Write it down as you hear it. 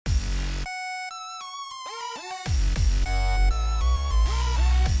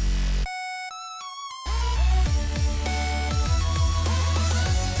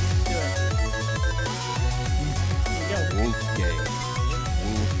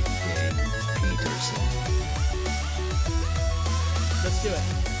Let's do it.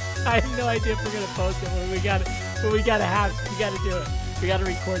 I have no idea if we're gonna post it, but we gotta do it. We gotta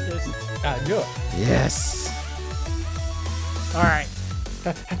record this. Do it. Yes. All right.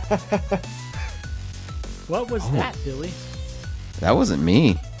 What was that, Billy? That wasn't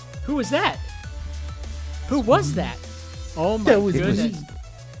me. Who was that? Who was that? Oh my That was goodness. me.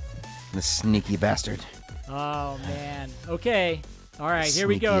 The sneaky bastard. Oh man. Okay. All right. Here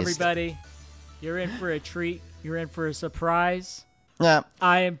we go, Sneakiest. everybody. You're in for a treat. You're in for a surprise. Yeah.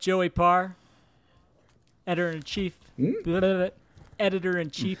 I am Joey Parr, editor-in-chief of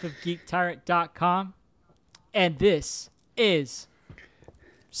GeekTyrant.com, and this is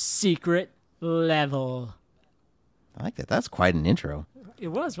Secret Level. I like that. That's quite an intro. It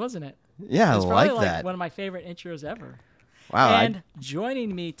was, wasn't it? Yeah, I It's probably like that. one of my favorite intros ever. Wow. And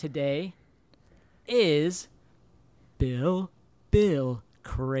joining me today is Bill,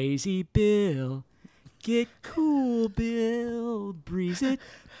 Crazy Bill. Get cool, Bill. Breeze it,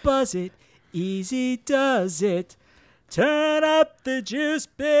 buzz it, easy does it. Turn up the juice,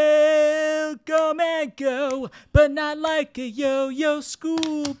 Bill. Go, man, go. But not like a yo-yo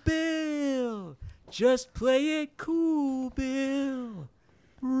school, Bill. Just play it cool, Bill.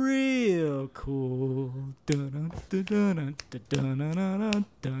 Real cool.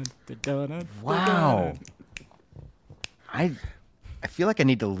 Wow. I feel like I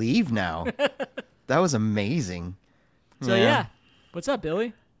need to leave now. That was amazing. So yeah, what's up,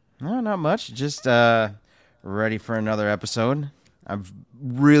 Billy? No, not much. Just ready for another episode. I've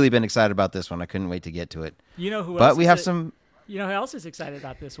really been excited about this one. I couldn't wait to get to it. You know who else? But we have some. You know who else is excited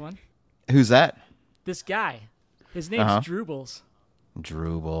about this one? Who's that? This guy. His name's Droobles.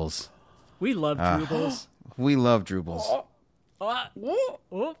 Droobles. We love Droobles. We love Droobles.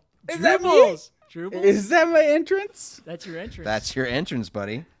 Oh, Is that me? Droobles. Droobles. Is that my entrance? That's your entrance. That's your entrance,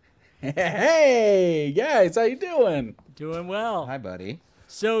 buddy. Hey, guys, how you doing? Doing well. Hi, buddy.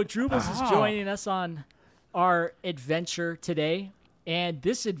 So Droobles is joining us on our adventure today, and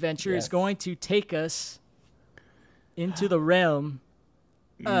this adventure is Yes. going to take us into the realm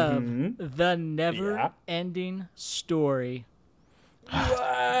of the never-ending story.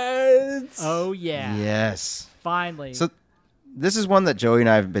 What? Oh yeah! Yes. Finally. So this is one that Joey and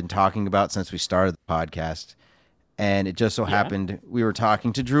I have been talking about since we started the podcast. And it just so happened we were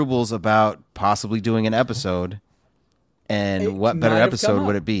talking to Droobles about possibly doing an episode. And It what better might have episode come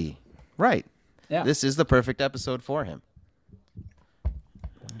would up. it be? Right. Yeah. This is the perfect episode for him.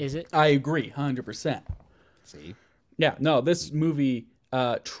 Is it? I agree, 100%. See? Yeah, no, this movie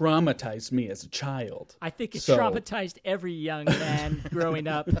traumatized me as a child. I think it So- traumatized every young man growing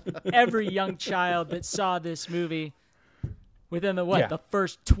up. Every young child that saw this movie. Within Yeah. the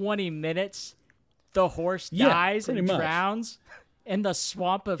first 20 minutes, the horse Yeah, dies and pretty much. drowns in the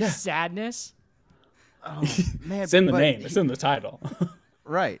swamp of sadness. Oh, man. It's in the but name. It's in the title.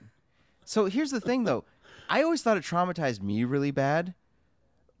 Right. So here's the thing, though. I always thought it traumatized me really bad.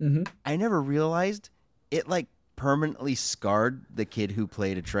 Mm-hmm. I never realized it, like, permanently scarred the kid who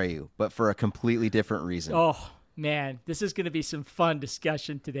played Atreyu, but for a completely different reason. Oh, man. This is going to be some fun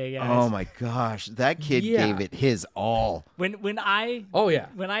discussion today, guys. Oh my gosh, that kid Yeah. gave it his all. When I Oh, yeah.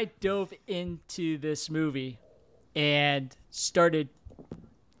 when I dove into this movie and started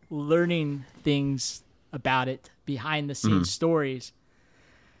learning things about it, behind the scenes stories,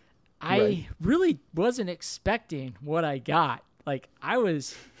 I Right. really wasn't expecting what I got. Like, I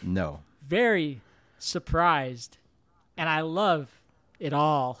was No. very surprised, and I love it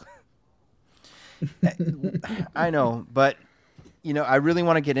all. I know, but I really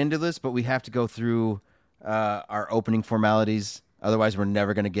want to get into this, but we have to go through our opening formalities. Otherwise, we're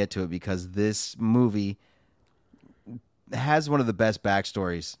never going to get to it because this movie has one of the best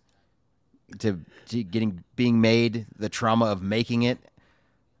backstories to being made, the trauma of making it.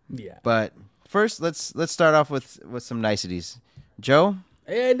 Yeah. But first, let's start off with some niceties. Joe,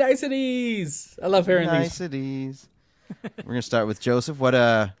 Hey, niceties. I love hearing these. niceties. We're gonna start with Joseph.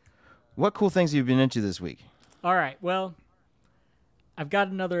 What cool things have you been into this week? All right, well, I've got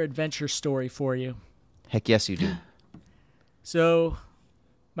another adventure story for you. Heck yes, you do. So,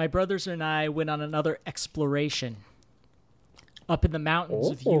 my brothers and I went on another exploration up in the mountains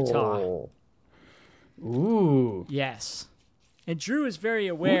of Utah. Ooh. Yes. And Drew is very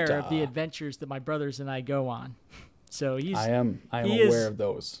aware of the Utah. adventures that my brothers and I go on. So I am he aware is- of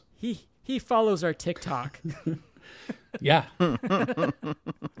those. he follows our TikTok. Yeah.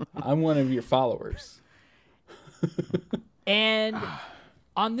 I'm one of your followers. And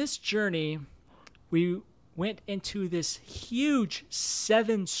on this journey, we went into this huge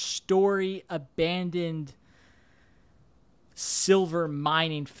 7-story abandoned silver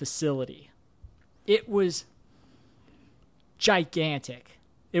mining facility. It was gigantic.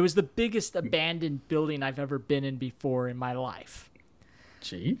 It was the biggest abandoned building I've ever been in before in my life.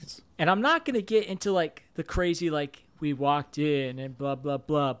 Jeez. And I'm not going to get into like the crazy, like we walked in and blah, blah,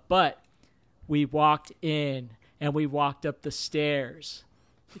 blah. But we walked in and we walked up the stairs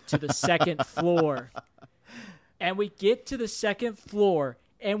to the second floor. And we get to the second floor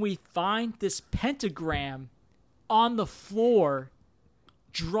and we find this pentagram on the floor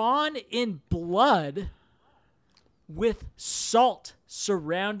drawn in blood with salt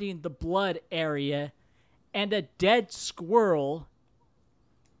surrounding the blood area and a dead squirrel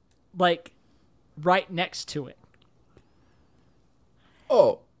like right next to it.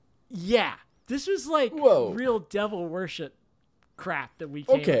 Oh. Yeah. This was like Whoa. real devil worship crap that we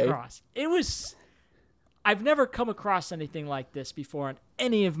came across. It was... I've never come across anything like this before on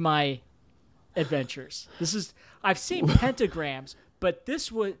any of my adventures. I've seen pentagrams, but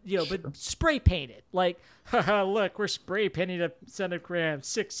this was, but spray painted. Like, haha, look, we're spray painting a pentagram,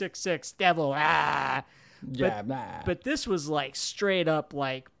 666, devil, ah. Yeah, but this was like straight up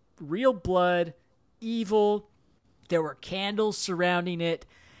like real blood, evil. There were candles surrounding it.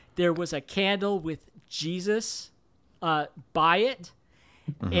 There was a candle with Jesus by it.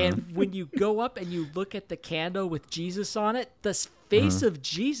 Mm-hmm. And when you go up and you look at the candle with Jesus on it, the face of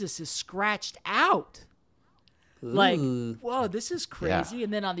Jesus is scratched out. Like, whoa, this is crazy. Yeah.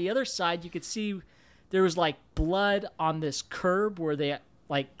 And then on the other side, you could see there was like blood on this curb where they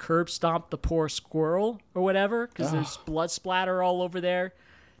like curb stomped the poor squirrel or whatever, because there's blood splatter all over there.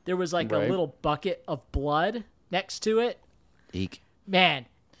 There was like a little bucket of blood next to it. Eek. Man,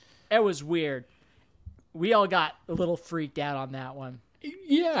 it was weird. We all got a little freaked out on that one.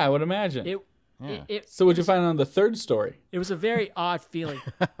 Yeah, I would imagine. So what'd you find on the third story? It was a very odd feeling.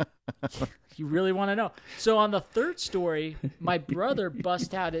 You really want to know? So on the third story, my brother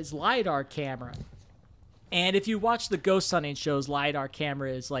bust out his LiDAR camera. And if you watch the ghost hunting shows, LiDAR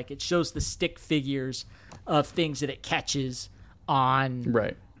camera is like, it shows the stick figures of things that it catches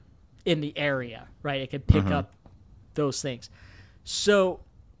on in the area, right? It can pick up those things. So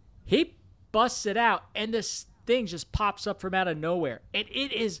he busts it out, and this thing just pops up from out of nowhere. And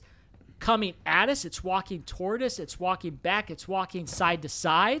it is coming at us. It's walking toward us. It's walking back. It's walking side to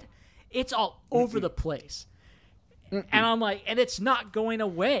side. It's all over the place. And I'm like, and it's not going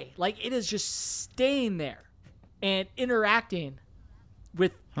away. Like, it is just staying there and interacting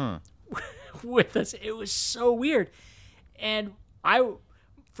with with us. It was so weird. And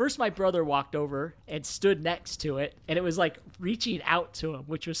first my brother walked over and stood next to it, and it was like reaching out to him,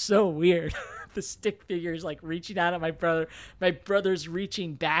 which was so weird. The stick figure is like reaching out at my brother. My brother's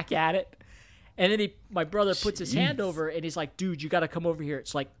reaching back at it. And then my brother puts his hand over, and he's like, dude, you got to come over here.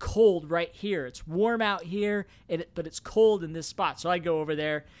 It's like cold right here. It's warm out here, but it's cold in this spot. So I go over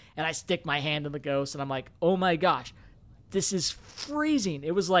there, and I stick my hand in the ghost, and I'm like, oh my gosh, this is freezing.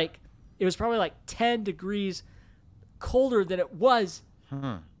 It was probably like 10 degrees colder than it was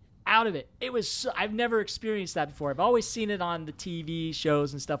out of it. It was I've never experienced that before. I've always seen it on the TV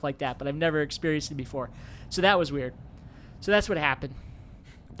shows and stuff like that, but I've never experienced it before. So that was weird. So that's what happened.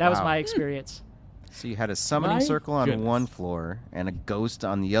 That was my experience. So you had a summoning circle on one floor and a ghost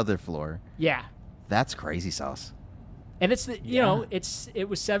on the other floor. Yeah. That's crazy sauce. And it's it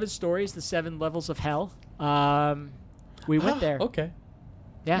was 7 stories, the 7 levels of hell. We went there. Okay.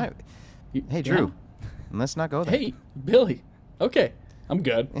 Yeah. Hey, Drew. Let's not go there. Hey, Billy. Okay. I'm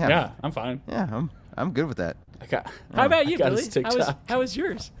good. Yeah, I'm fine. Yeah, I'm good with that. How about you, Billy? How was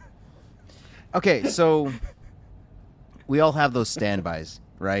yours? Okay, so we all have those standbys,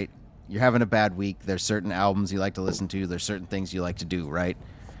 right? You're having a bad week. There's certain albums you like to listen to. There's certain things you like to do, right?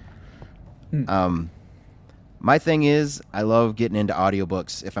 My thing is, I love getting into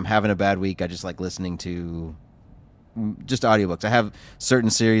audiobooks. If I'm having a bad week, I just like listening to just audiobooks. I have certain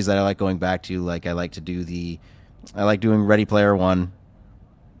series that I like going back to. Like I like doing Ready Player One.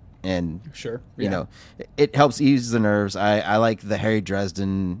 And you know, it helps ease the nerves. I like the Harry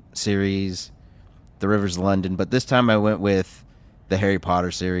Dresden series, The Rivers of London, but this time I went with the Harry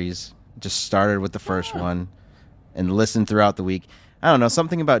Potter series. Just started with the first one and listened throughout the week. I don't know,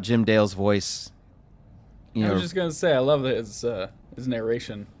 something about Jim Dale's voice. I was just gonna say, I love his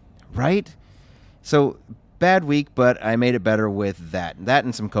narration. Right? So bad week, but I made it better with that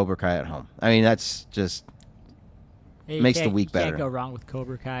and some Cobra Kai at home. I mean, that's just makes the week better. Can't go wrong with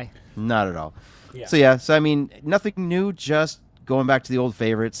Cobra Kai. Not at all. Yeah. So I mean, nothing new, just going back to the old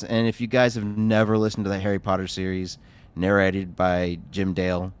favorites. And if you guys have never listened to the Harry Potter series, narrated by Jim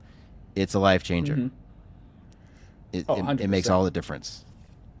Dale, it's a life changer. It makes all the difference.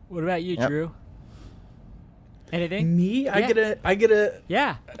 What about you, Drew? Anything? Me? I Yeah. get to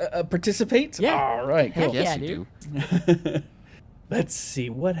Yeah. participate? Yeah. All right, cool. Heck Yes, yeah, you dude. do. Let's see.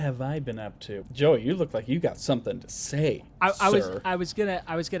 What have I been up to? Joey, you look like you got something to say, sir. I was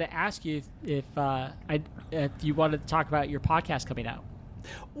gonna ask you if you wanted to talk about your podcast coming out.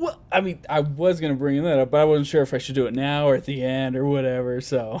 Well, I mean, I was going to bring that up, but I wasn't sure if I should do it now or at the end or whatever.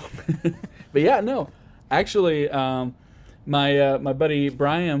 So, but yeah, no. Actually, my buddy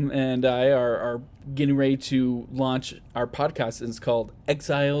Brian and I are getting ready to launch our podcast. It's called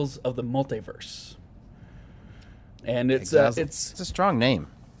Exiles of the Multiverse, and it's It's a strong name.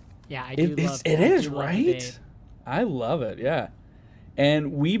 Yeah, I do love it I is, do love the right? name. I love it, yeah.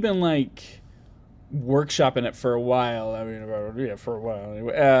 And we've been like workshopping it for a while. I mean, for a while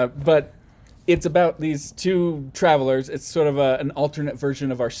anyway. But it's about these two travelers. It's sort of an alternate version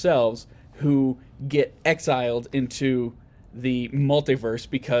of ourselves who get exiled into the multiverse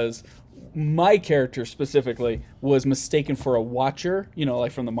because my character specifically was mistaken for a Watcher,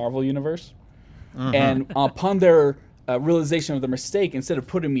 like from the Marvel Universe. And upon their realization of the mistake, instead of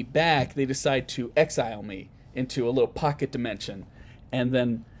putting me back, they decide to exile me into a little pocket dimension. And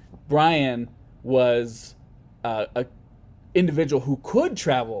then Brian was a individual who could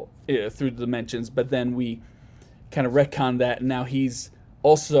travel through the dimensions, but then we kind of retconned that, and now he's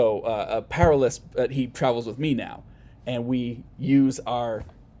also powerless, but he travels with me now. And we use our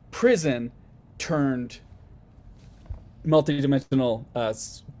prison turned multi-dimensional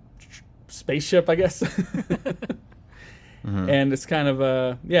spaceship, I guess. And it's kind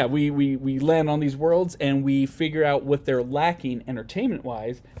of we land on these worlds and we figure out what they're lacking entertainment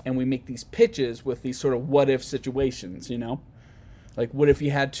wise, and we make these pitches with these sort of what if situations, like what if you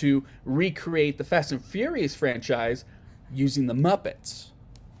had to recreate the Fast and Furious franchise using the Muppets.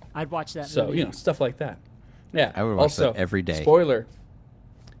 I'd watch that. So movie. stuff like that. Yeah, I would watch also, that every day. Spoiler: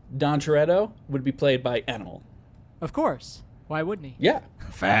 Don Toretto would be played by Animal. Of course. Why wouldn't he? Yeah.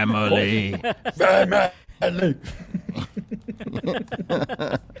 Family.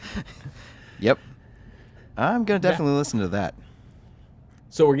 Yep. I'm going to definitely listen to that.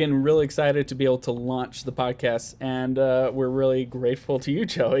 So we're getting really excited to be able to launch the podcast, and we're really grateful to you,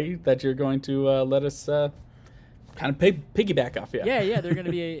 Joey, that you're going to let us kind of piggyback off you. Yeah, they're going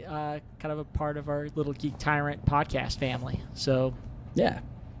to be kind of a part of our little Geek Tyrant podcast family. So Yeah.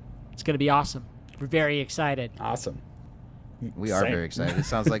 it's going to be awesome. We're very excited. Awesome. We are Same. very excited. It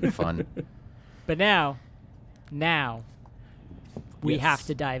sounds like fun. But now we Yes. have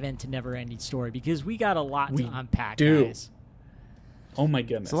to dive into Neverending Story because we got a lot We to unpack, do. guys. Oh my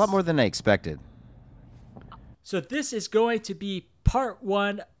goodness. It's a lot more than I expected. So this is going to be part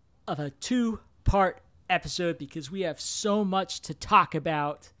 1 of a 2-part episode because we have so much to talk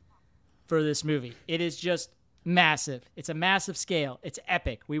about for this movie. It is just massive. It's a massive scale. It's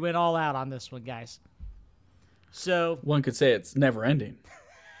epic. We went all out on this one, guys. So One could say it's never ending.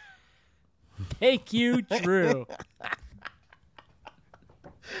 thank you, Drew.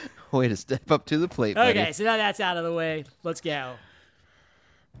 Way to step up to the plate, buddy. Okay, so now that's out of the way. Let's go.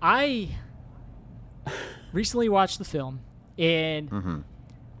 I recently watched the film, and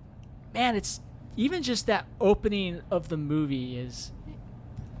man, it's even just that opening of the movie is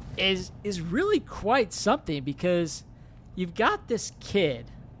really quite something because you've got this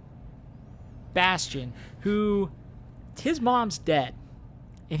kid, Bastian, who his mom's dead,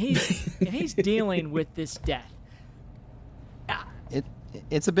 and he's dealing with this death.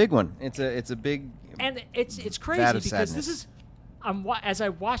 It's a big one. It's a big. And it's Vat crazy of because sadness. this is as I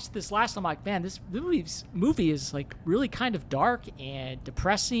watched this last, I'm like, man, this movie is like really kind of dark and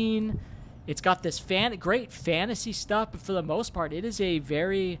depressing. It's got this great fantasy stuff, but for the most part, it is a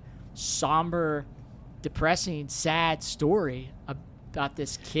very somber, depressing, sad story about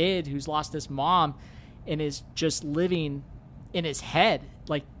this kid who's lost his mom and is just living in his head,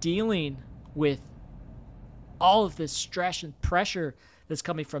 like dealing with all of this stress and pressure that's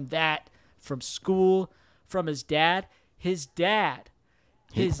coming from that, from school, from his dad. His dad.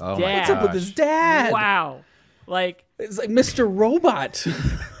 Oh my dad. What's up with his dad? Wow. Like, It's like Mr. Robot.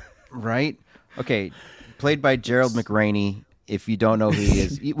 Right? Okay. Played by Gerald McRaney. If you don't know who he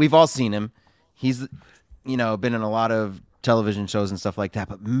is, we've all seen him. He's, been in a lot of television shows and stuff like that.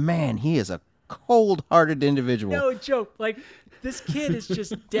 But man, he is a cold-hearted individual. no joke. Like, this kid is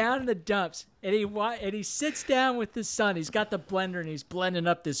just down in the dumps, and he sits down with his son. He's got the blender, and he's blending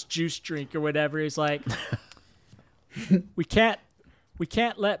up this juice drink or whatever. He's like, we can't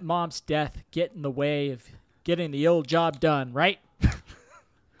let mom's death get in the way of getting the old job done, right?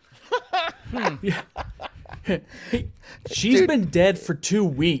 She's been dead for 2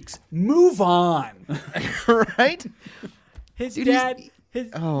 weeks. Move on. Right? His Dude, dad,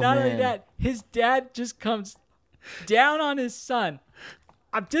 oh, not only man. that, his dad just comes down on his son.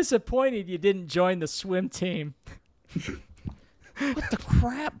 I'm disappointed you didn't join the swim team. What the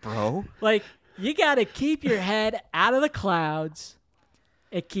crap, bro? Like, you got to keep your head out of the clouds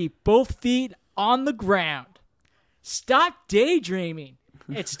and keep both feet on the ground. Stop daydreaming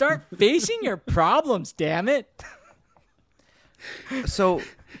and start facing your problems, damn it. So,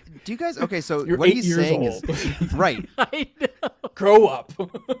 do you guys? Okay, so You're what 8 he's years saying old. is right. I know. Grow up.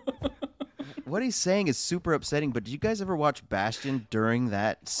 What he's saying is super upsetting. But did you guys ever watch Bastion during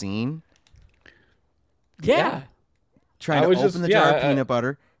that scene? Yeah. Trying I to was open just- the yeah, jar of peanut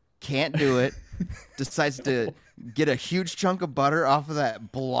butter, can't do it. Decides to get a huge chunk of butter off of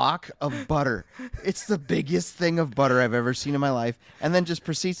that block of butter. It's the biggest thing of butter I've ever seen in my life, and then just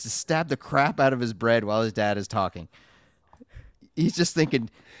proceeds to stab the crap out of his bread while his dad is talking. He's just thinking,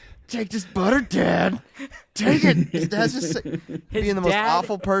 "Take this butter, Dad. Take it." His dad's just being the most dad-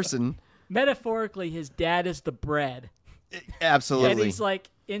 awful person. Metaphorically, his dad is the bread. Absolutely. And he's like,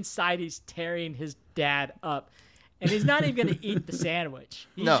 inside, he's tearing his dad up. And he's not even going to eat the sandwich.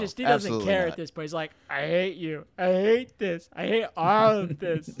 He No, doesn't absolutely care not. at this point. He's like, I hate you. I hate this. I hate all of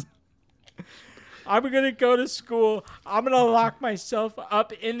this. I'm going to go to school. I'm going to lock myself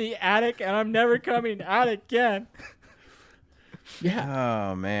up in the attic, and I'm never coming out again.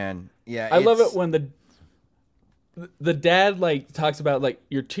 Yeah. Oh man, yeah. I love it's- it when the dad like talks about like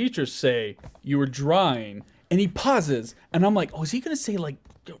your teachers say you were drawing, and he pauses, and I'm like, oh, is he gonna say like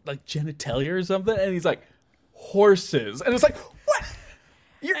genitalia or something? And he's like, horses, and it's like, what?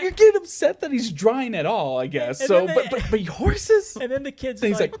 You're getting upset that he's drawing at all, I guess. And So, then but horses. And then the kid's And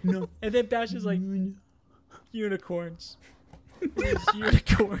he's like, like, no. And then Bash is like, unicorns. These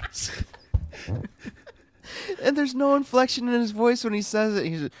unicorns. And there's no inflection in his voice when he says it.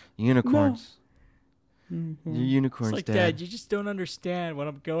 He's unicorns. You're unicorns, It's like, Dad. Dad, you just don't understand what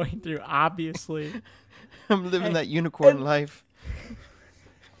I'm going through, obviously. I'm living that unicorn life.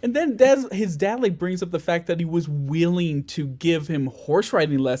 And then his dad like brings up the fact that he was willing to give him horse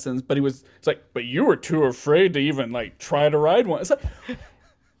riding lessons, but it's like, but you were too afraid to even like try to ride one. It's like,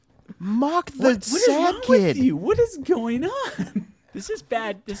 Mock the what is sad wrong kid. with you? What is going on? This is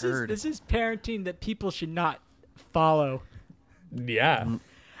bad. This Turd. is parenting that people should not follow. Yeah.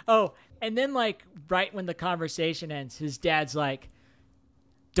 Oh, and then like right when the conversation ends, his dad's like,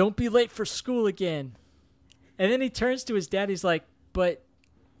 "Don't be late for school again." And then he turns to his dad. He's like, "But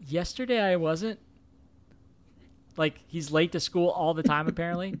yesterday I wasn't." Like he's late to school all the time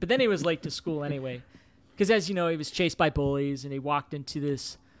apparently. But then he was late to school anyway, because as you know, he was chased by bullies and he walked into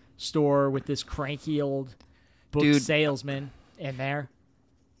this store with this cranky old book Dude. salesman in there.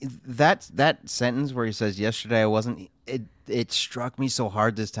 That sentence where he says, "Yesterday I wasn't," it struck me so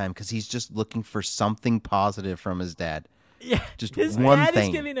hard this time because he's just looking for something positive from his dad. Yeah, Just his one dad thing.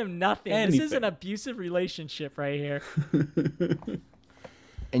 is giving him nothing. This is an abusive relationship right here.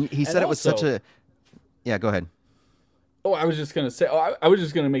 And he said it with such also- a. Yeah, go ahead. Oh, I was just gonna say. I was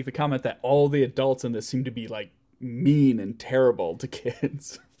just gonna make the comment that all the adults in this seem to be like mean and terrible to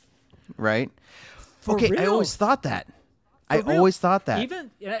kids. Right? For okay, I real. always thought that. I For real. always thought that.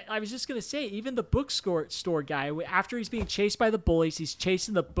 Even I was just gonna say, even the bookstore guy, after he's being chased by the bullies, he's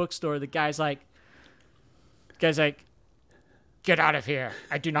chasing the bookstore. The guy's like, "Get out of here!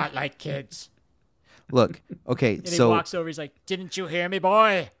 I do not like kids." Look, okay, And he so walks over. He's like, "Didn't you hear me,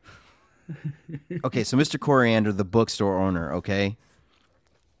 boy?" okay, so Mr. Coriander, the bookstore owner, okay?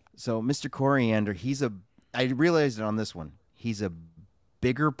 So Mr. Coriander, I realized it on this one. He's a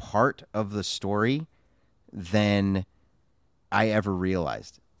bigger part of the story than I ever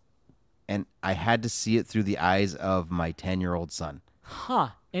realized. And I had to see it through the eyes of my 10-year-old son. Huh.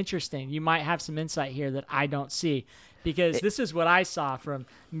 Interesting. You might have some insight here that I don't see, because this is what I saw from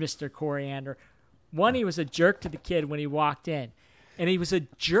Mr. Coriander. One, he was a jerk to the kid when he walked in, and he was a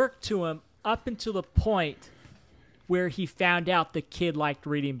jerk to him up until the point where he found out the kid liked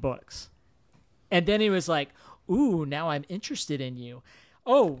reading books. And then he was like, "Ooh, now I'm interested in you.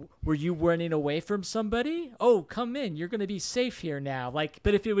 Oh, were you running away from somebody? Oh, come in. You're going to be safe here now." Like,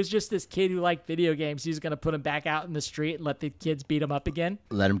 but if it was just this kid who liked video games, he's going to put him back out in the street and let the kids beat him up again.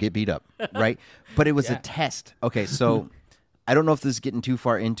 Let him get beat up, right? But it was a test. Okay, so I don't know if this is getting too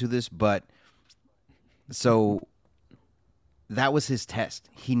far into this, but so that was his test.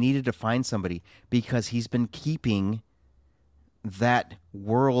 He needed to find somebody because he's been keeping that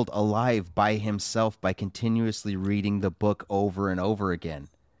world alive by himself by continuously reading the book over and over again.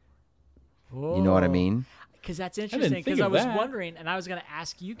 You know what I mean? Because that's interesting, think because I of was that. wondering, and I was going to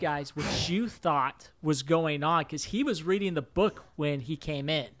ask you guys what you thought was going on, because he was reading the book when he came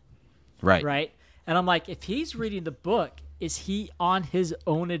in, Right. right? And I'm like, if he's reading the book, is he on his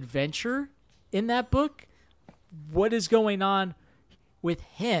own adventure in that book? what is going on with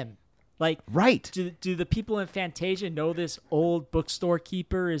him? Like, Right. do the people in Fantasia know this old bookstore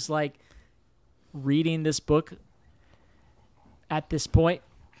keeper is like reading this book at this point?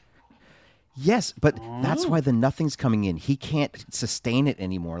 Yes, but that's why the nothing's coming in. He can't sustain it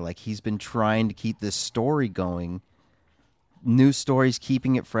anymore. Like, he's been trying to keep this story going. New stories,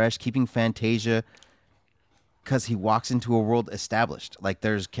 keeping it fresh, keeping Fantasia, because he walks into a world established. Like,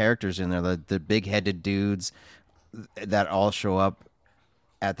 there's characters in there, the big-headed dudes that all show up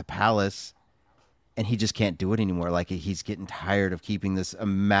at the palace, and he just can't do it anymore. Like, he's getting tired of keeping this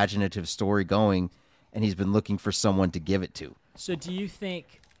imaginative story going, and he's been looking for someone to give it to. So do you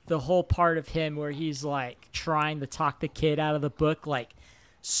think the whole part of him where he's like trying to talk the kid out of the book, like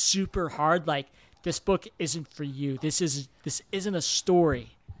super hard, like this book isn't for you, this isn't a story,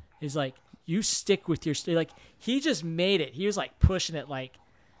 is like, you stick with your story? Like, he just made it, he was like pushing it, like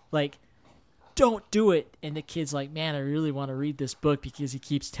don't do it, and the kid's like, man, I really want to read this book because he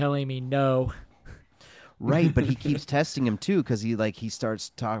keeps telling me no. Right, but he keeps testing him too, because he starts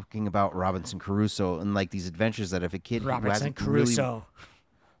talking about Robinson Crusoe and like these adventures that if a kid who Robinson hasn't Crusoe.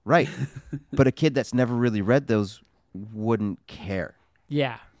 right, but a kid that's never really read those wouldn't care,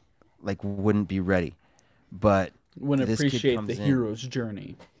 Yeah. like wouldn't be ready. But Wouldn't this kid appreciate comes the in. hero's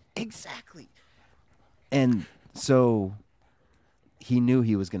journey. Exactly, and so he knew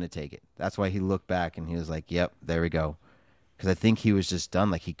he was going to take it. That's why he looked back and he was like, "Yep, there we go." Because I think he was just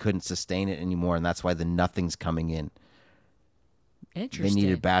done. Like, he couldn't sustain it anymore, and that's why the nothing's coming in. Interesting. They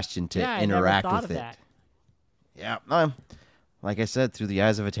needed Bastion to yeah, interact I never thought with of it. that. Yeah, like I said, through the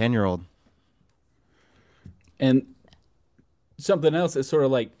eyes of a 10-year-old. And something else is sort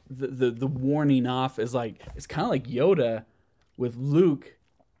of like the warning off is like, it's kind of like Yoda with Luke,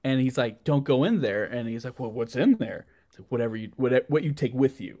 and he's like, don't go in there, and he's like, well, what's in there? It's like, what you take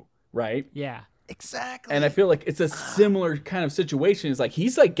with you, right? Yeah. Exactly. And I feel like it's a similar kind of situation. It's like,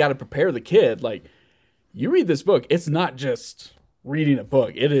 he's like got to prepare the kid. Like, you read this book, it's not just reading a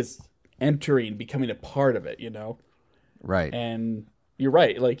book, it is entering, becoming a part of it, you know? Right. And you're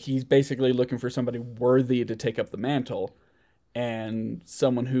right. Like, he's basically looking for somebody worthy to take up the mantle, and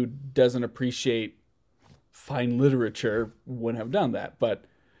someone who doesn't appreciate fine literature wouldn't have done that. But,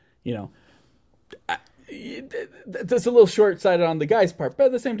 you know, that's a little short-sighted on the guy's part. But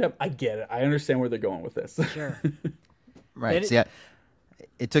at the same time, I get it. I understand where they're going with this. Sure. Right. See,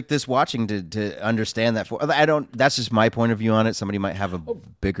 it took this watching to understand that. I don't. That's just my point of view on it. Somebody might have a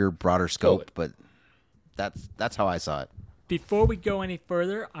bigger, broader scope, but that's how I saw it. Before we go any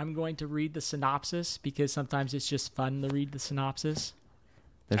further, I'm going to read the synopsis because sometimes it's just fun to read the synopsis.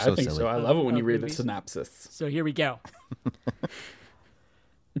 They're I so think silly. so. I love it when you read the movies. synopsis. So here we go.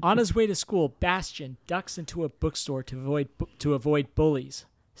 On his way to school, Bastion ducks into a bookstore to avoid bullies.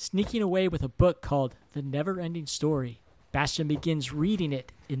 Sneaking away with a book called The Never-Ending Story, Bastion begins reading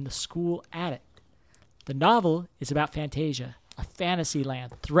it in the school attic. The novel is about Fantasia, a fantasy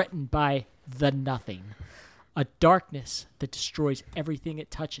land threatened by the Nothing, a darkness that destroys everything it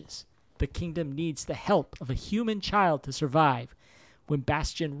touches. The kingdom needs the help of a human child to survive. When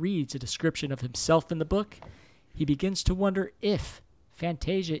Bastion reads a description of himself in the book, he begins to wonder if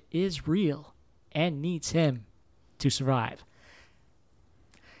Fantasia is real and needs him to survive.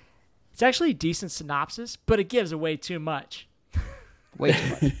 It's actually a decent synopsis, but it gives away too much. Way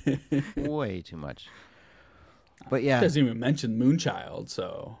too much. Way too much. But yeah, Doesn't even mention Moonchild,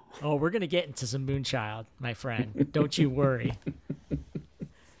 so Oh, we're going to get into some Moonchild, my friend. Don't you worry.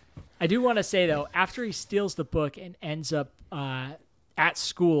 I do want to say, though, after he steals the book and ends up at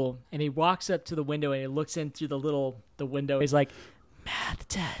school, and he walks up to the window and he looks in through the window, he's like, math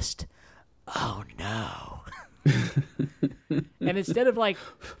test. Oh, no. And instead of, like,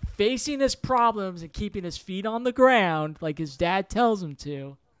 facing his problems and keeping his feet on the ground like his dad tells him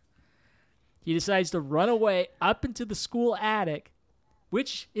to, he decides to run away up into the school attic,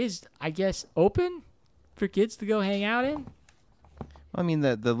 which is, I guess, open for kids to go hang out in. I mean,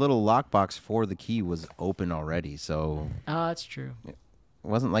 the little lockbox for the key was open already, so Oh, that's true. it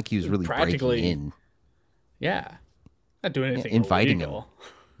wasn't like he was really Practically breaking in. yeah. Not doing anything inviting illegal.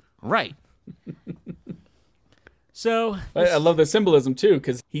 Right. So, I love the symbolism, too,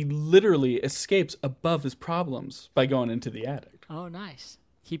 because he literally escapes above his problems by going into the attic. oh, nice.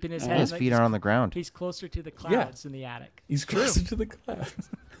 Keeping his head. His feet are on the ground. He's closer to the clouds in the attic. He's closer to the clouds.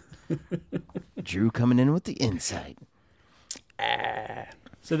 Drew coming in with the insight.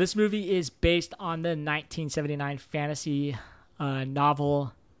 So this movie is based on the 1979 fantasy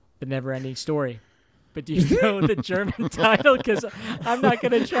novel, The Never-Ending Story. But do you know the German title? Because I'm not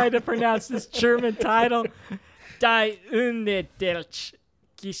going to try to pronounce this German title. Die Unendlich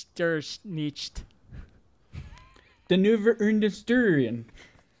Gisterschnicht. The Nuver Undesturian.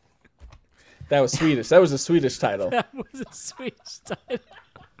 That was Swedish. That was a Swedish title. That was a Swedish title.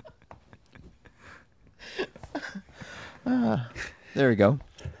 There we go.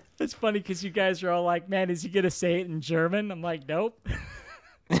 It's funny because you guys are all like, man, is he going to say it in German? I'm like, nope.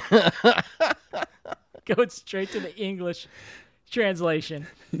 Going straight to the English translation.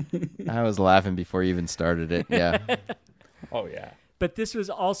 I was laughing before you even started it. Yeah. Oh, yeah. But this was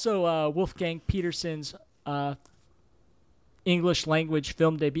also Wolfgang Petersen's English language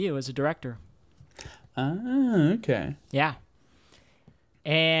film debut as a director. Ah, okay. Yeah.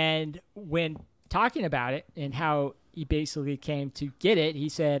 And when talking about it and how he basically came to get it, he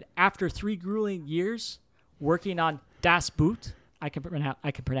said, after 3 grueling years working on Das Boot, I can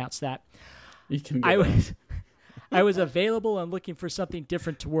pronounce that. You can I was available and looking for something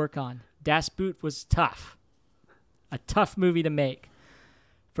different to work on. Das Boot was tough. A tough movie to make.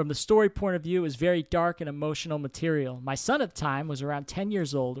 From the story point of view, it was very dark and emotional material. My son at the time was around 10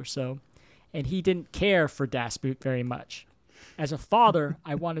 years old or so, and he didn't care for Das Boot very much. As a father,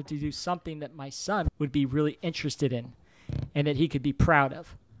 I wanted to do something that my son would be really interested in and that he could be proud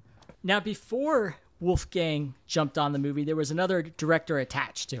of. Now, before Wolfgang jumped on the movie, there was another director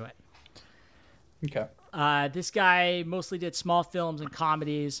attached to it. Okay. This guy mostly did small films and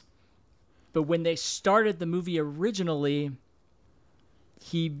comedies, but when they started the movie originally,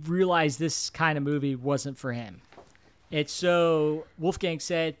 he realized this kind of movie wasn't for him. And so Wolfgang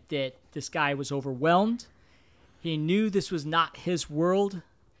said that this guy was overwhelmed. He knew this was not his world,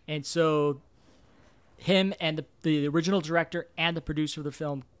 and so him and the original director and the producer of the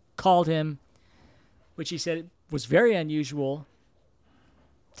film called him, which he said was very unusual,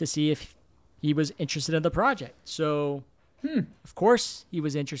 to see if he was interested in the project. So, of course, he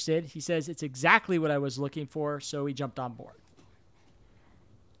was interested. He says, it's exactly what I was looking for, so he jumped on board.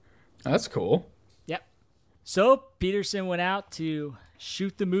 That's cool. Yep. So, Petersen went out to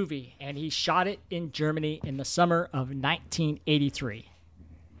shoot the movie, and he shot it in Germany in the summer of 1983.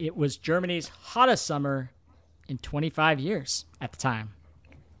 It was Germany's hottest summer in 25 years at the time.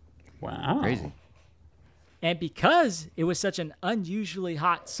 Wow. Crazy. And because it was such an unusually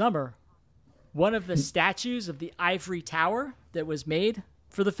hot summer, one of the statues of the ivory tower that was made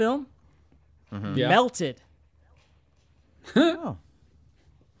for the film Yeah. melted. Oh.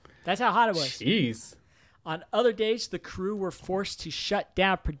 That's how hot it was. Jeez. On other days, the crew were forced to shut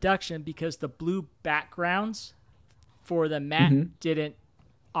down production because the blue backgrounds for the mat didn't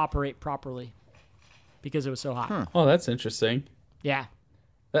operate properly because it was so hot. Oh, that's interesting. Yeah.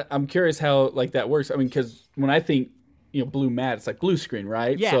 I'm curious how that works. I mean, because when I think blue mat, it's like blue screen,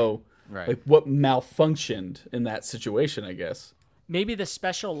 right? Yeah. So, Right. what malfunctioned in that situation? I guess. Maybe the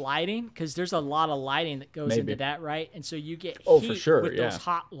special lighting, because there's a lot of lighting that goes Maybe. into that, right? And so you get Oh, heat for sure, with yeah. those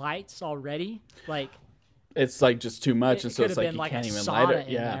hot lights already. Like It's like just too much, it and so could it's have like been you like can't a even sauna light it.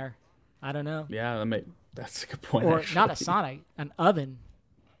 in Yeah. there. I don't know. Yeah. That's a good point. Or actually. not a sauna, an oven.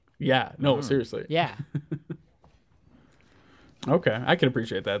 Yeah. No, seriously. Yeah. Okay, I can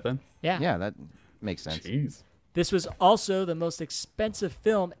appreciate that then. Yeah. Yeah, that makes sense. Jeez. This was also the most expensive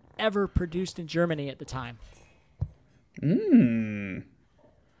film ever produced in Germany at the time.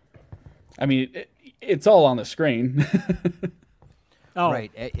 I mean, it's all on the screen. Oh,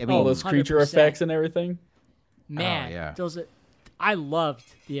 Right. I mean, all those creature 100%. effects and everything. man. Oh, yeah. I loved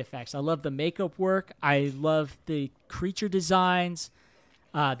the effects. I loved the makeup work. I loved the creature designs,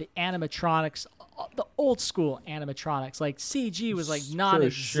 the animatronics, the old school animatronics. Like CG was like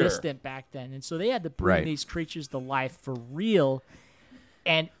non-existent back then, and so they had to bring Right. these creatures to life for real.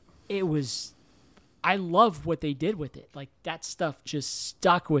 And it was, I love what they did with it. Like that stuff just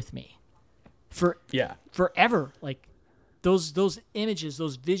stuck with me Yeah. forever. Like those images,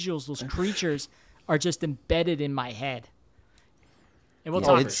 those visuals, those creatures are just embedded in my head. And we'll Yeah,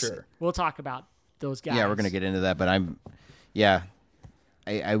 talk. it's- For sure. We'll talk about those guys. Yeah, we're gonna get into that, but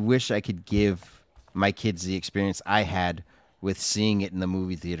I wish I could give my kids the experience I had with seeing it in the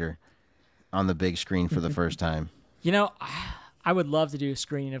movie theater on the big screen for the first time. You know, I would love to do a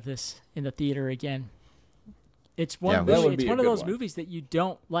screening of this in the theater again. It's one Yeah, that movie, would it's be one a of good those one. movies that you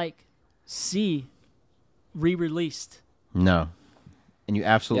don't see re-released. No, and you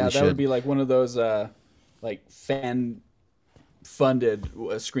absolutely Yeah, that should. would be like one of those fan funded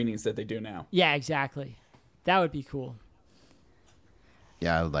screenings that they do now. Yeah, exactly. That would be cool.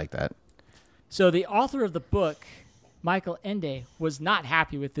 Yeah, I would like that. So the author of the book, Michael Ende, was not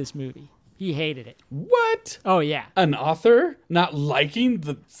happy with this movie. He hated it. What? Oh yeah. An author not liking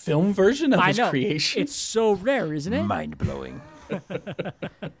the film version of I his know. creation? It's so rare, isn't it? Mind blowing.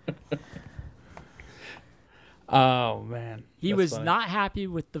 Oh man. He That's was funny. not happy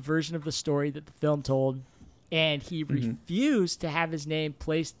with the version of the story that the film told. and he refused to have his name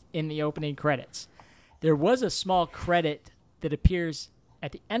placed in the opening credits. There was a small credit that appears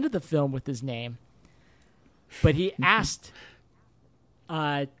at the end of the film with his name, but he asked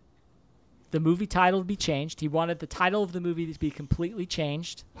the movie title to be changed. He wanted the title of the movie to be completely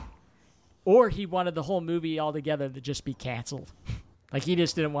changed, or he wanted the whole movie altogether to just be canceled. Like, he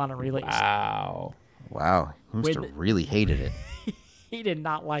just didn't want to release. Wow. Wow. He must have really hated it. He did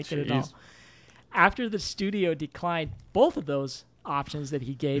not like it at all. After the studio declined both of those options that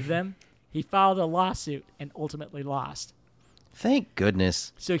he gave them, he filed a lawsuit and ultimately lost. Thank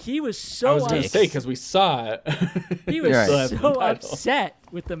goodness. So he was so I was going to say, because we saw it. he was Right. so upset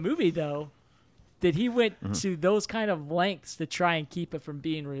with the movie, though, that he went to those kind of lengths to try and keep it from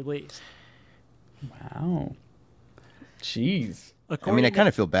being released. Wow. Jeez. I mean, I kind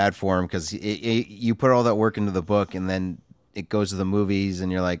of feel bad for him because you put all that work into the book and then it goes to the movies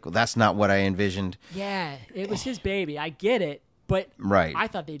and you're like, well, that's not what I envisioned. Yeah, it was his baby. I get it, but Right. I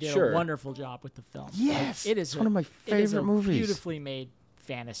thought they did Sure. a wonderful job with the film. Yes, Like, it's one of my it is a favorite movies. beautifully made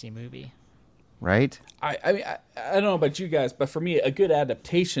fantasy movie. Right? I mean, I don't know about you guys, but for me, a good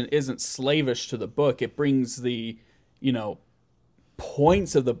adaptation isn't slavish to the book. It brings the,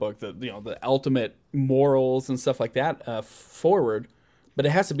 points of the book, the ultimate morals and stuff like that forward, but it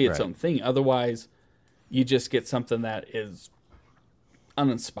has to be its Right. own thing. Otherwise, you just get something that is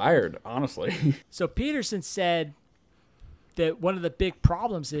uninspired, honestly. So Peterson said that one of the big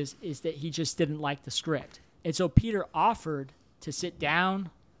problems is that he just didn't like the script. And so Peter offered to sit down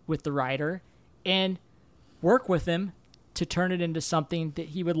with the writer and work with him to turn it into something that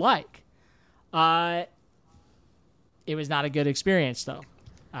he would like. It was not a good experience, though.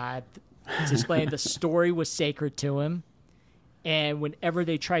 It's explained the story was sacred to him, and whenever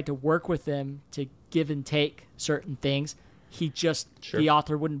they tried to work with him to give and take certain things, the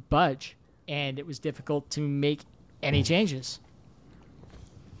author wouldn't budge, and it was difficult to make any changes.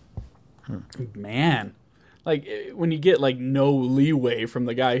 Man, like when you get like no leeway from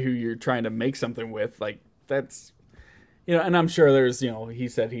the guy who you're trying to make something with, like that's, and I'm sure there's, he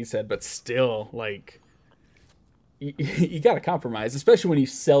said, but still, like, you got to compromise, especially when you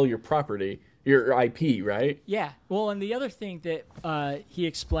sell your property, your IP, right? Yeah. Well, and the other thing that he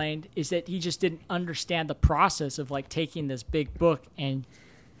explained is that he just didn't understand the process of like taking this big book and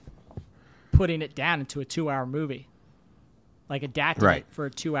putting it down into a 2-hour movie, like adapting Right. it for a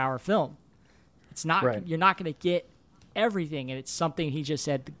 2-hour film. It's not, Right. You're not going to get everything. And it's something he just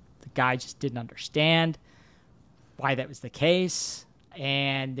said the guy just didn't understand why that was the case.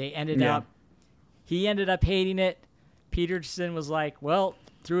 And he ended up hating it. Peterson was like, well,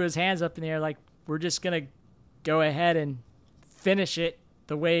 threw his hands up in the air like, we're just going to go ahead and finish it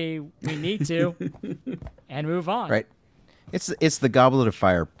the way we need to and move on. Right. It's the Goblet of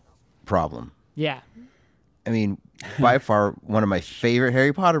Fire problem. Yeah. I mean, by far one of my favorite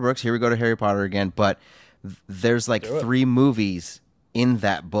Harry Potter books. Here we go to Harry Potter again, but there's like 3 movies in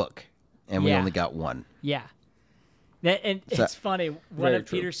that book, and we Yeah. only got one. Yeah. And So- it's funny. One Very of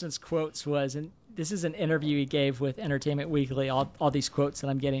true. Peterson's quotes was, and this is an interview he gave with Entertainment Weekly, all these quotes that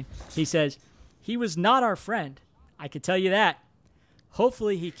I'm getting. He says, he was not our friend. I could tell you that.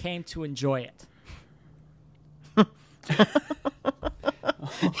 Hopefully he came to enjoy it.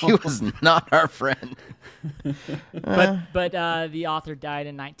 He was not our friend. But the author died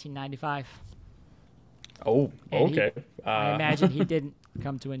in 1995. Oh, And okay. I imagine he didn't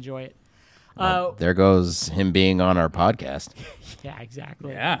come to enjoy it. There goes him being on our podcast. Yeah,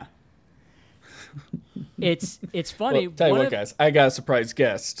 exactly. Yeah. It's funny. Well, tell you one what, of- guys, I got a surprise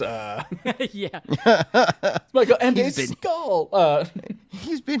guest. Yeah. Michael Andy's been- skull.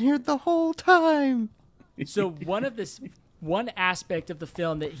 He's been here the whole time. So one aspect of the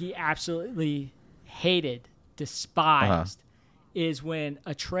film that he absolutely hated, despised, is when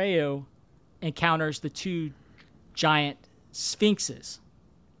Atreyu encounters the 2 giant sphinxes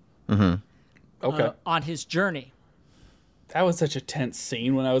Okay. on his journey. That was such a tense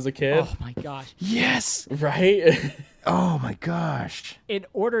scene when I was a kid. Oh my gosh. Yes. Right? Oh my gosh. In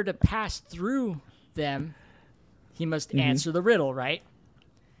order to pass through them, he must answer the riddle, right?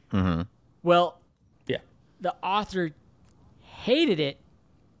 Mm-hmm. Well, Yeah. the author hated it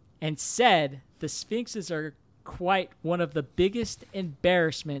and said the sphinxes are quite one of the biggest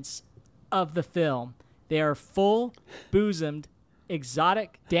embarrassments of the film. They are full-bosomed,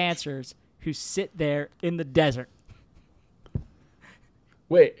 exotic dancers who sit there in the desert.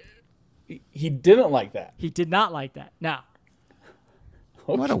 Wait, he didn't like that. He did not like that. No.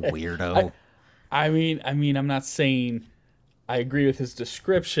 What a Okay. weirdo. I mean, I'm not saying I agree with his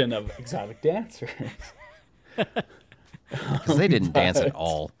description of exotic dancers. Because they didn't dance at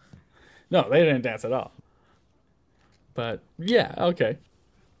all. No, they didn't dance at all. But yeah, okay.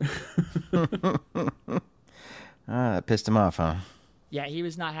 That pissed him off, huh? Yeah, he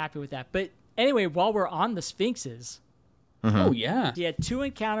was not happy with that. But anyway, while we're on the Sphinxes, Oh yeah. he had 2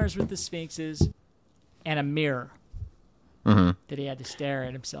 encounters with the Sphinxes and a mirror that he had to stare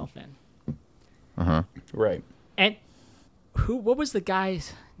at himself in. Right. And what was the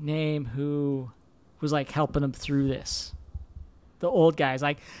guy's name who was like helping him through this? The old guy's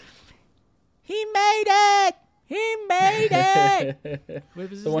like, he made it! He made it! What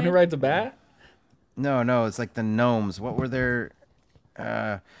was his The one who name? rides a bat? No, it's like the gnomes. What were their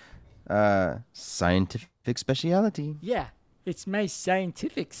scientific speciality? Yeah, it's my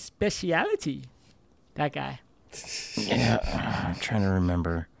scientific speciality. That guy. Yeah, I'm trying to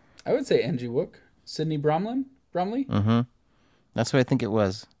remember. I would say Angie Wook. Sidney Bromley? That's what I think it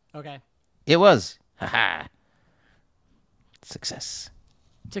was. Okay. It was. Haha. Success.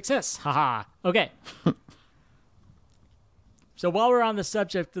 Success. Haha. Okay. So while we're on the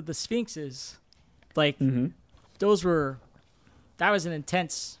subject of the Sphinxes, like, that was an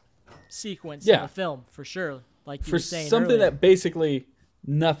intense sequence in Yeah. the film, for sure. Like you For were saying something earlier. that basically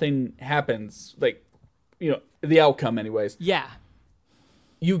nothing happens, like, the outcome anyways. Yeah.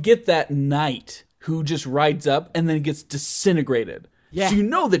 You get that knight who just rides up and then gets disintegrated. Yeah. So you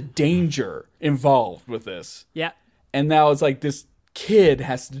know the danger involved with this. Yeah. And now it's like this kid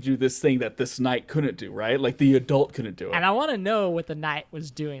has to do this thing that this knight couldn't do, right? Like the adult couldn't do it. And I want to know what the knight was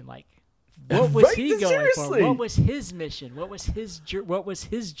doing. Like, what was Right? he going Seriously. for? What was his mission? What was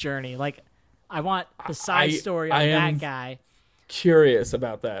his journey? Like, I want the side story of I am- that guy. Curious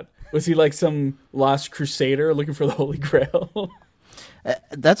about that. Was he like some lost crusader looking for the Holy Grail?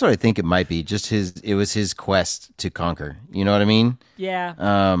 That's what I think it might be. It was his quest to conquer. You know what I mean? Yeah.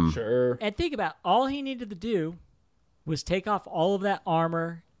 Sure. And think about all he needed to do was take off all of that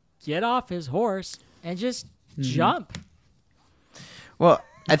armor, get off his horse, and just jump. Well,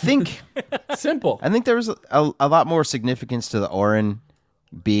 I think Simple. there was a lot more significance to the Orin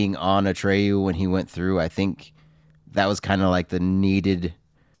being on Atreyu when he went through. I think that was kind of like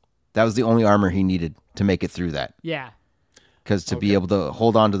that was the only armor he needed to make it through that. Yeah. Because to be able to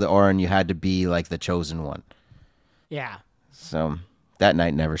hold on to the Orin, you had to be like the chosen one. Yeah. So that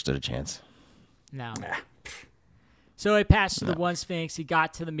knight never stood a chance. No. So he passed the one Sphinx. He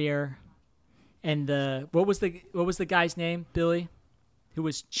got to the mirror, and what was the guy's name? Billy, who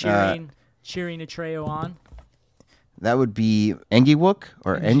was cheering Atreyu on. That would be Engiwook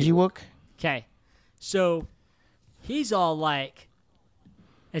or Engiwook. Okay, so he's all like,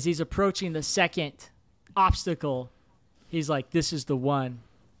 as he's approaching the second obstacle, he's like, "This is the one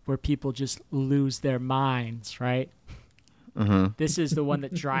where people just lose their minds, right? This is the one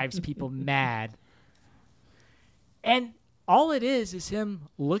that drives people mad." And all it is him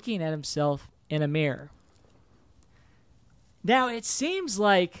looking at himself in a mirror. Now, it seems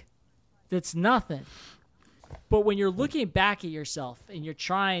like that's nothing. But when you're looking back at yourself and you're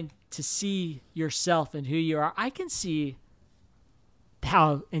trying to see yourself and who you are, I can see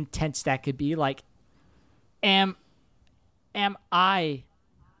how intense that could be. Like, do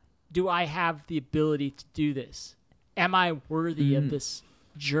I have the ability to do this? Am I worthy of this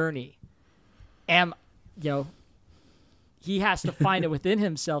journey? He has to find it within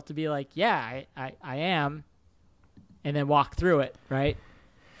himself to be like, yeah, I am, and then walk through it, right?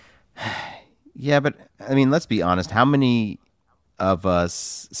 Yeah, but I mean, let's be honest. How many of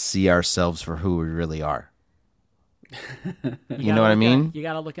us see ourselves for who we really are? You know what I mean? You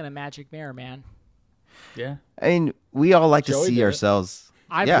got to look in a magic mirror, man. Yeah. I mean, we all like Joey to did see it. ourselves.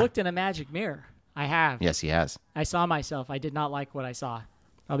 I've Yeah. looked in a magic mirror. I have. Yes, he has. I saw myself. I did not like what I saw.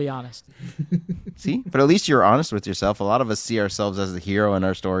 I'll be honest. See? But at least you're honest with yourself. A lot of us see ourselves as the hero in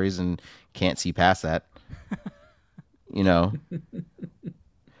our stories and can't see past that. You know?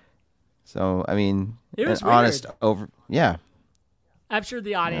 So, I mean, It was an honest weird. yeah. I'm sure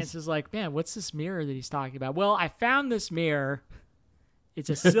the audience is like, man, what's this mirror that he's talking about? Well, I found this mirror. It's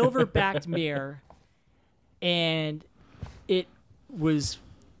a silver-backed mirror, and it was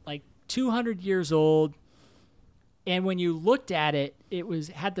like 200 years old. And when you looked at it,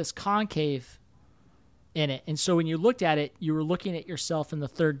 had this concave in it. And so when you looked at it, you were looking at yourself in the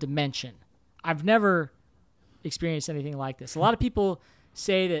third dimension. I've never experienced anything like this. A lot of people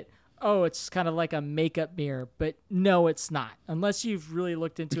say that, oh, it's kind of like a makeup mirror, but no, it's not. Unless you've really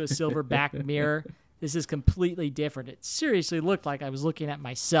looked into a silver back mirror, this is completely different. It seriously looked like I was looking at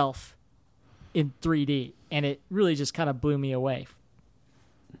myself in 3D, and it really just kind of blew me away.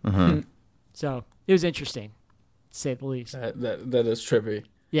 So it was interesting, to say the least. That is trippy.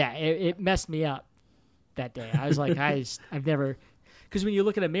 Yeah, it messed me up that day. I was like, I've never, because when you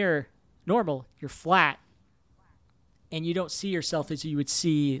look at a mirror, normal, you're flat, and you don't see yourself as you would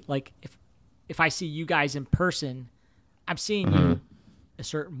see, like if I see you guys in person, I'm seeing you a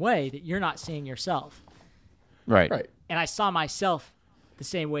certain way that you're not seeing yourself. Right. Right. And I saw myself the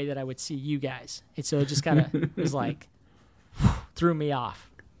same way that I would see you guys. And so it just kind of was like, threw me off.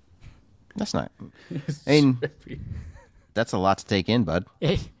 That's not. I mean, that's a lot to take in, bud.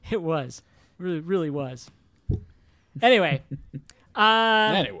 It was. Really, really was. Anyway.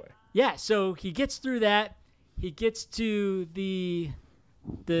 Anyway. Yeah, so he gets through that. He gets to the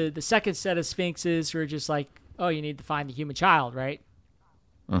second set of sphinxes who are just like, oh, you need to find the human child, right?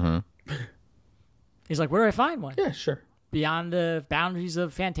 Mm-hmm. He's like, where do I find one? Yeah, sure. Beyond the boundaries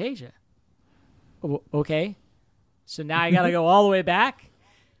of Fantasia. Okay. So now I got to go all the way back.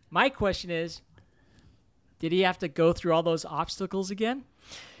 My question is, did he have to go through all those obstacles again?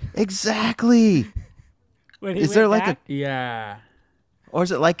 Exactly. When he Is there went like back? Yeah. Or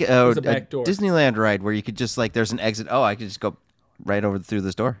is it like There's a a back door. Disneyland ride where you could just like there's an exit? Oh, I could just go right over through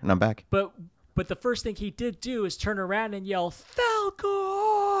this door and I'm back. But the first thing he did do is turn around and yell,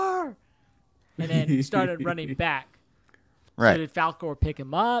 Falcor! And then started running back. So Right. did Falcor pick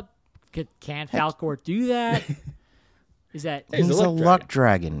him up? Can Falcor do that? Is that He's He's a a luck luck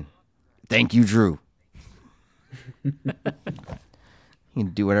dragon. Thank you, Drew. He can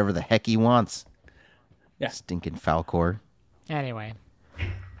do whatever the heck he wants. Yeah. Stinking Falcor. anyway?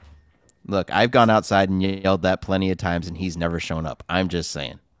 Look, I've gone outside and yelled that plenty of times, and he's never shown up. I'm just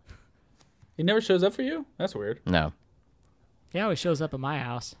saying. He never shows up for you? That's weird. No. He always shows up at my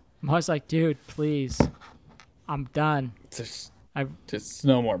house. I'm always like, dude, please, I'm done. Just I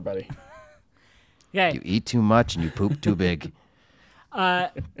no more, buddy. okay. You eat too much and you poop too big.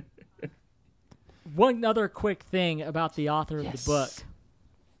 One other quick thing about the author of the book.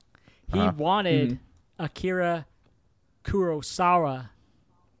 He Uh-huh. wanted Akira Kurosawa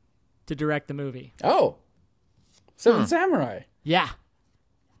to direct the movie. Oh. Seven Samurai. Yeah.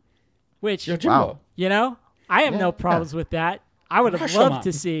 Which, Yojimbo. Wow. you know, I have no problems with that. I would have Rashomon. loved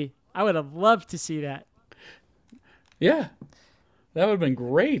to see. I would have loved to see that. Yeah. That would have been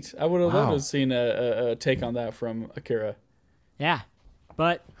great. I would have loved Wow. to have seen a take on that from Akira. Yeah.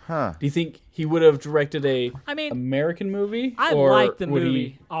 But Huh. Do you think he would have directed a I mean, American movie? I or like the would movie.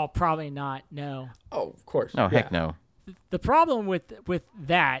 He... Oh, probably not. No. Oh, of course. No, heck Yeah. no. The problem with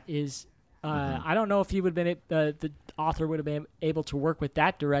that is I don't know if he would have been the author would have been able to work with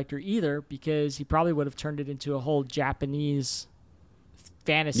that director either, because he probably would have turned it into a whole Japanese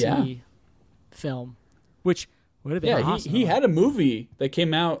fantasy film, which would have been Yeah, awesome. he had a movie that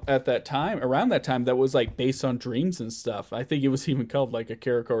came out at that time, around that time, that was like based on dreams and stuff. I think it was even called like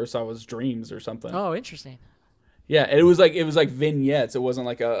Akira Kurosawa's Dreams or something. Oh, interesting. Yeah, and it was like vignettes. It wasn't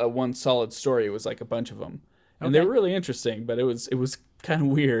like a one solid story. It was like a bunch of them, and they Okay. were really interesting. But it was kind of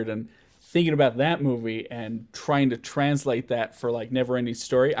weird. And thinking about that movie and trying to translate that for like Neverending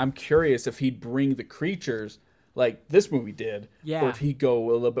Story, I'm curious if he'd bring the creatures like this movie did, Yeah. or if he'd go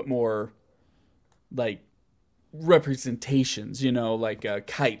a little bit more like representations, like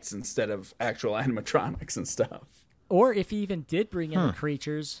kites instead of actual animatronics and stuff. Or if he even did bring in the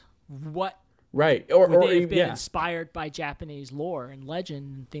creatures, what Right, or would they have been yeah, inspired by Japanese lore and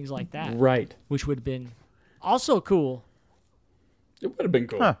legend and things like that, right. which would have been also cool. It would have been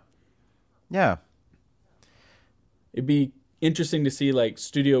cool. Huh. Yeah. It'd be interesting to see like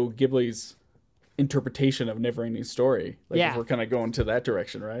Studio Ghibli's interpretation of Neverending Story. Like Yeah. if we're kind of going to that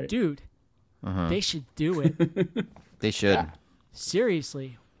direction, right? Dude, they should do it. They should.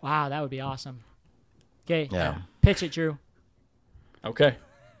 Seriously. Wow, that would be awesome. Okay. Yeah. Pitch it, Drew. Okay.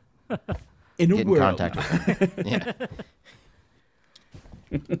 In a Get in world. contact with them. Yeah.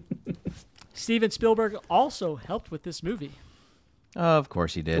 Steven Spielberg also helped with this movie. Of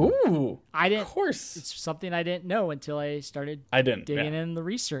course he did. Ooh, I of didn't. course. It's something I didn't know until I started I didn't. digging Yeah. in the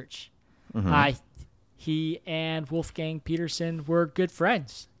research. Mm-hmm. He and Wolfgang Peterson were good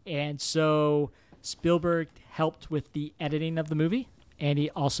friends, and so Spielberg helped with the editing of the movie, and he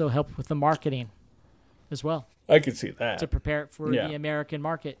also helped with the marketing as well I could see that. to prepare it for Yeah. the American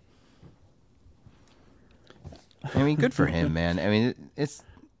market. I mean, good for him, man. I mean, it's.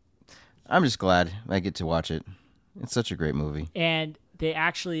 I'm just glad I get to watch it. It's such a great movie. And they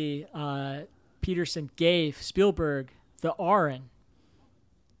actually, Peterson gave Spielberg the Aron,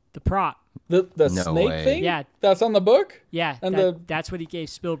 the prop. The No snake way. thing? Yeah. That's on the book? Yeah, And that's what he gave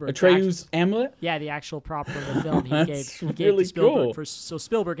Spielberg. Atreyu's amulet? Yeah, the actual prop for the film he That's gave really to Spielberg. cool. So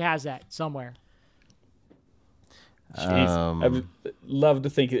Spielberg has that somewhere. Jeez. I would love to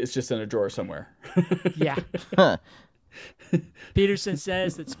think it's just in a drawer somewhere. Yeah. Peterson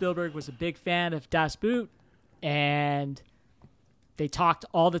says that Spielberg was a big fan of Das Boot, and they talked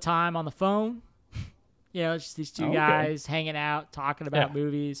all the time on the phone. You know, just these two Okay. guys hanging out, talking about Yeah.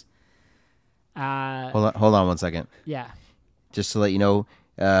 movies. Hold on 1 second. Yeah. Just to let you know,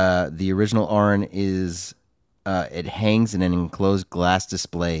 the original Arn is it hangs in an enclosed glass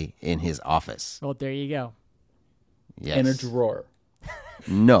display in his office. Well, there you go. Yes. In a drawer.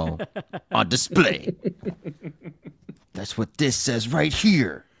 No, on display. That's what this says right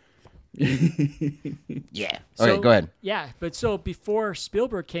here. Yeah. Okay, go ahead. Yeah, but so before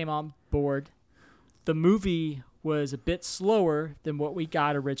Spielberg came on board, the movie was a bit slower than what we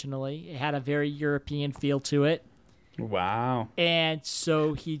got originally. It had a very European feel to it. Wow. And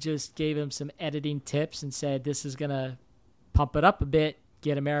so he just gave him some editing tips and said, this is going to pump it up a bit,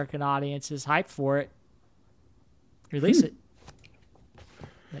 get American audiences hyped for it, release it.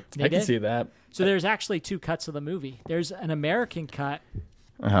 They I can did. see that. So there's actually 2 cuts of the movie. There's an American cut,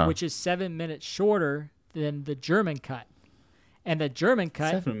 Uh-huh. which is 7 minutes shorter than the German cut. And the German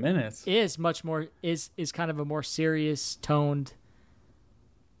cut 7 minutes. is much more is kind of a more serious toned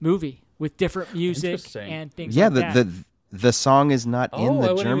movie with different music Interesting. and things Yeah, like that. the song is not in Oh, I the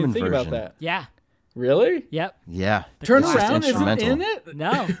wouldn't German even think version. about that. Yeah. Really? Yep. Yeah. Turn It's just Around isn't instrumental. in it?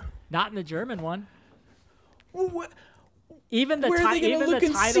 No, not in the German one. What? Even the Where are they gonna even look the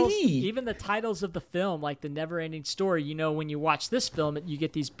and titles, see? even the titles of the film, like the Never-Ending Story. You know, when you watch this film, you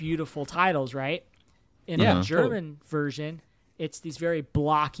get these beautiful titles, right? In Yeah, the totally. German version, it's these very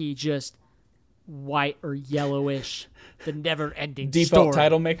blocky, just white or yellowish, the Never-Ending Default Story.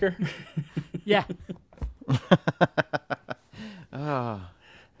 title maker? Yeah. Well,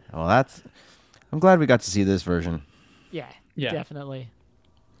 that's. I'm glad we got to see this version. Yeah. Yeah. Definitely.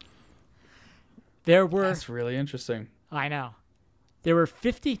 There were. That's really interesting. I know. There were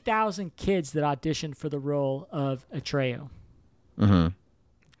 50,000 kids that auditioned for the role of Atreyu. What?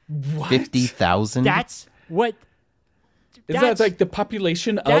 50,000. That's what. Is that like the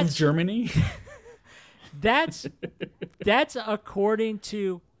population of that's- Germany? That's according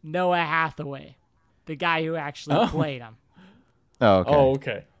to Noah Hathaway, the guy who actually played him. Oh, okay. Oh,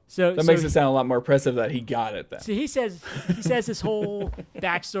 okay. So That makes it sound a lot more impressive that he got it then. So he says this whole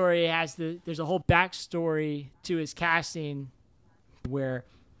backstory there's a whole backstory to his casting where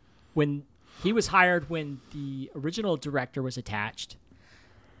when he was hired when the original director was attached.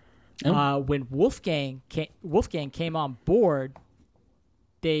 When Wolfgang came on board,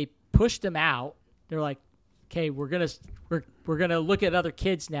 they pushed him out. They're like, "Okay, we're gonna look at other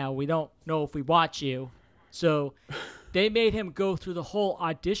kids now. We don't know if we want you." So they made him go through the whole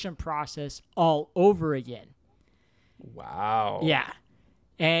audition process all over again. Wow. Yeah.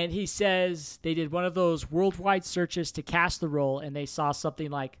 And he says they did one of those worldwide searches to cast the role, and they saw something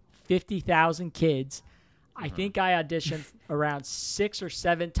like 50,000 kids. I think I auditioned around 6 or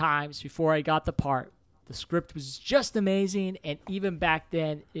 7 times before I got the part. The script was just amazing, and even back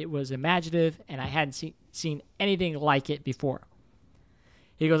then, it was imaginative, and I hadn't seen anything like it before.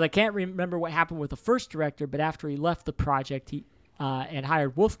 He goes, I can't remember what happened with the first director, but after he left the project and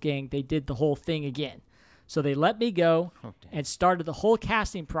hired Wolfgang, they did the whole thing again. So they let me go and started the whole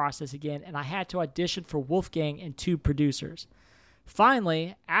casting process again, and I had to audition for Wolfgang and 2 producers.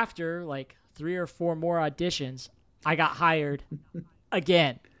 Finally, after like 3 or 4 more auditions, I got hired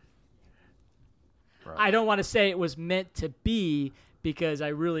again. Right. I don't want to say it was meant to be because I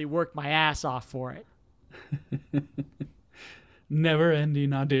really worked my ass off for it. Never ending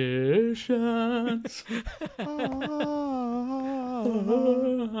auditions.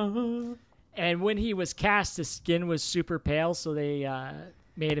 And when he was cast, his skin was super pale, so they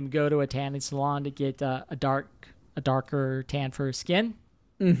made him go to a tanning salon to get a darker tan for his skin.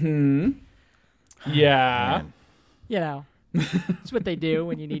 Mm-hmm. Yeah. You know, it's what they do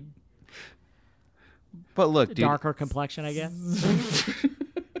when you need But look, a dude. darker complexion, I guess.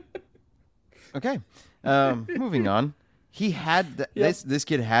 Okay. Moving on. He had this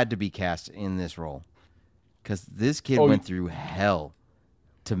kid had to be cast in this role because this kid went through hell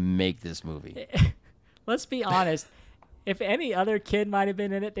to make this movie. Let's be honest. If any other kid might have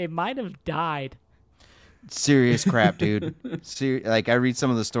been in it, they might have died. Serious crap, dude. Like I read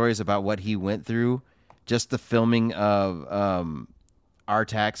some of the stories about what he went through, just the filming of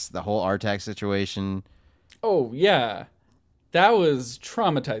Artax, the whole Artax situation. Oh, yeah. That was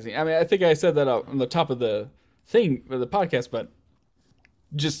traumatizing. I mean, I think I said that on the top of the thing of the podcast, but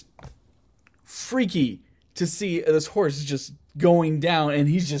just freaky to see this horse just going down and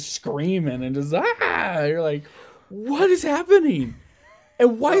he's just screaming and just You're like, what is happening?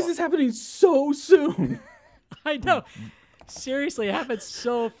 And why is this happening so soon? I know. Seriously, it happened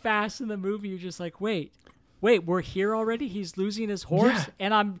so fast in the movie. You're just like, wait, we're here already? He's losing his horse, Yeah.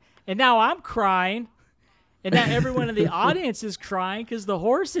 and now I'm crying, and now everyone in the audience is crying because the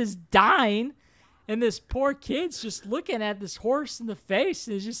horse is dying, And this poor kid's just looking at this horse in the face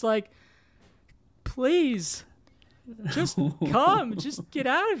and is just like, please, just come. Just get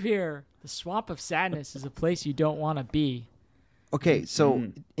out of here. The Swamp of Sadness is a place you don't want to be. Okay,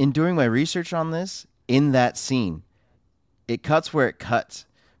 so in doing my research on this, in that scene, it cuts where it cuts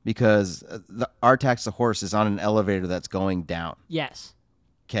because Artax the horse is on an elevator that's going down. Yes.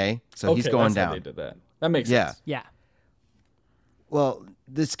 Okay, so he's going that's how down. they did that. That makes Yeah. sense. Yeah. Well,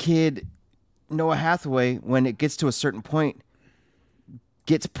 this kid, Noah Hathaway, when it gets to a certain point,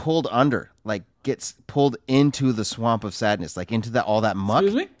 gets pulled under, like gets pulled into the Swamp of Sadness, like into all that muck.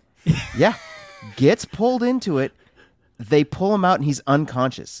 Excuse me? Yeah, gets pulled into it. They pull him out, and he's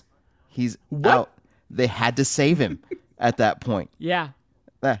unconscious. He's out. They had to save him at that point. Yeah.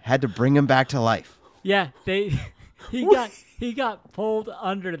 Had to bring him back to life. Yeah. He got pulled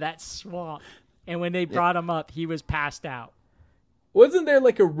under that swamp. And when they brought him up, he was passed out. Wasn't there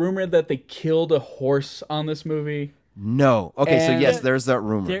like a rumor that they killed a horse on this movie? No. Okay, so And- yes, there's that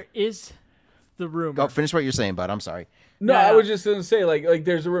rumor. There is the rumor. Go finish what you're saying, bud. I'm sorry. No, No. I was just gonna say like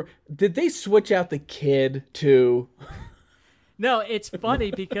there's a rumor. Did they switch out the kid to? No, it's funny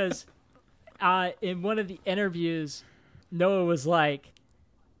because in one of the interviews, Noah was like,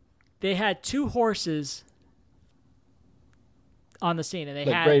 they had 2 horses on the scene, and they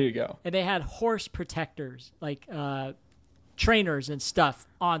Like, had ready to go. and they had horse protectors, like trainers and stuff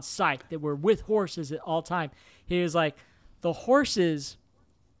on site that were with horses at all time. He was like, the horses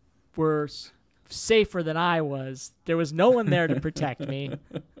were safer than I was. There was no one there to protect me.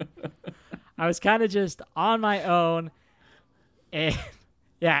 I was kind of just on my own. And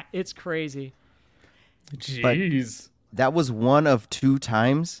yeah, it's crazy. Jeez. That was one of 2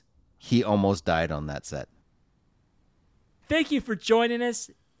 times he almost died on that set. Thank you for joining us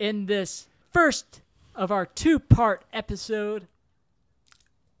in this first of our 2-part episode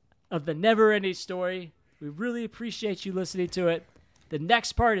of The Never Ending Story. We really appreciate you listening to it. The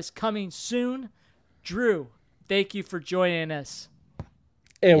next part is coming soon. Drew, thank you for joining us.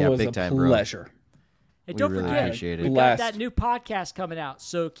 It Yeah, was big a time, bro. pleasure. And We don't really forget, appreciate it. we've got Blast. that new podcast coming out,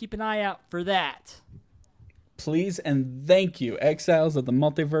 so keep an eye out for that. Please and thank you. Exiles of the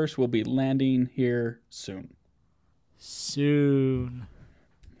Multiverse will be landing here soon. Soon.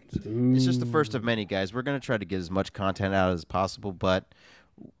 It's just the first of many, guys. We're going to try to get as much content out as possible, but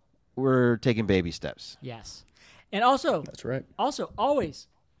we're taking baby steps. Yes. And also, That's right. always,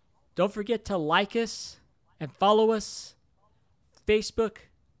 don't forget to like us and follow us. Facebook,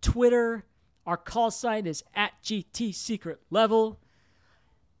 Twitter. Our call sign is at GT Secret Level.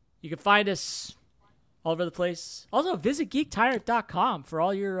 You can find us all over the place. Also, visit GeekTyrant.com for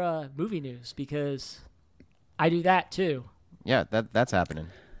all your movie news, because I do that too. Yeah, that's happening.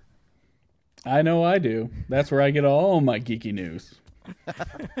 I know I do. That's where I get all my geeky news. All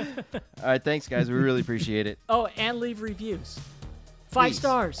right, thanks, guys. We really appreciate it. Oh, and leave reviews. 5 Please.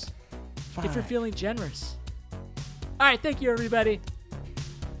 stars if you're feeling generous. All right, thank you, everybody.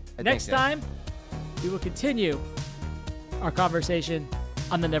 Next Thanks, guys. time, we will continue our conversation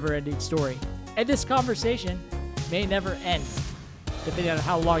on The Never Ending Story. And this conversation may never end, depending on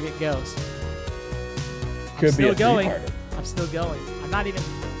how long it goes. Could be still a going. three-parter. I'm still going. I'm not even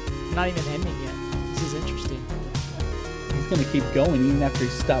ending yet. This is interesting. He's gonna keep going even after he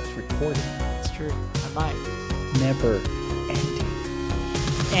stops recording. It's true. I might. Never ending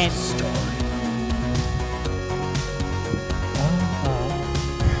And story.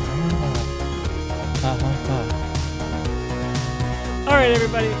 all right,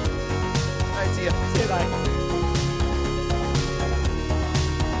 everybody. All right, see ya. Say bye.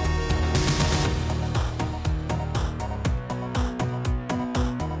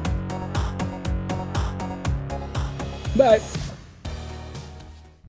 Bye.